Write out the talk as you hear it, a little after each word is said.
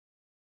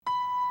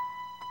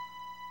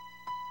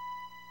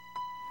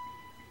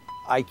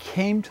I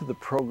came to the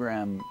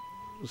program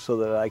so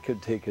that I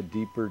could take a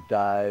deeper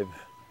dive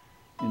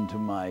into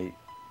my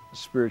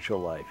spiritual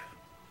life.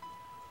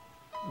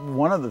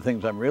 One of the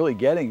things I'm really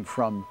getting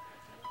from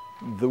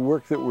the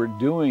work that we're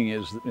doing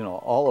is,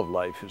 all of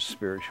life is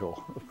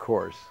spiritual, of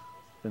course.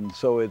 And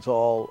so it's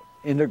all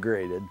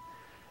integrated.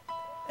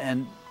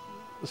 And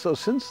so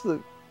since the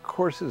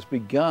course has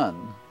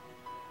begun,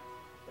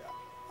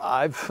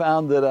 I've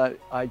found that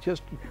I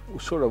just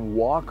sort of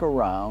walk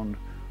around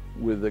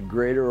with a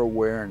greater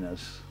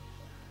awareness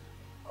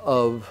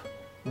of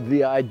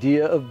the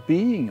idea of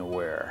being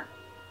aware.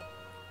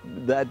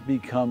 That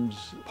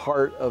becomes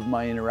part of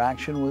my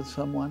interaction with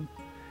someone.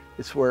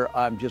 It's where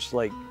I'm just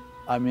like,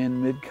 I'm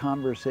in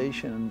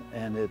mid-conversation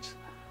and it's,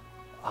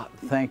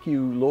 thank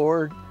you,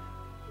 Lord.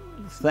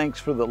 Thanks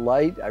for the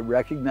light. I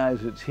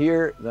recognize it's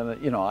here. Then,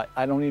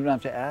 I don't even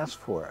have to ask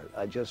for it.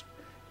 I just,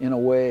 in a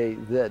way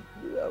that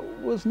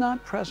was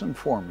not present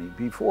for me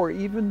before,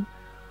 even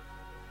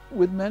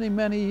with many,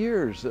 many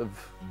years of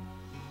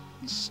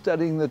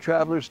studying the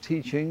traveler's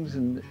teachings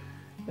and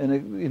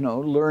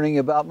learning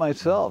about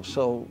myself.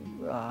 So,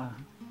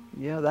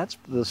 yeah, that's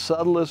the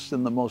subtlest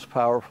and the most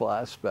powerful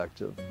aspect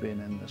of being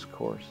in this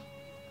course.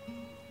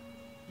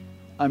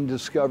 I'm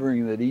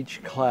discovering that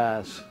each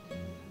class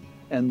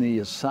and the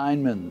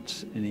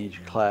assignments in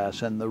each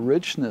class and the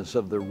richness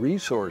of the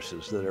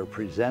resources that are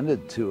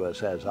presented to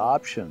us as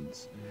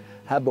options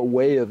have a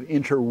way of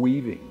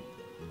interweaving.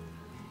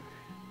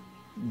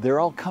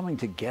 They're all coming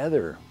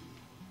together.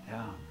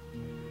 Yeah.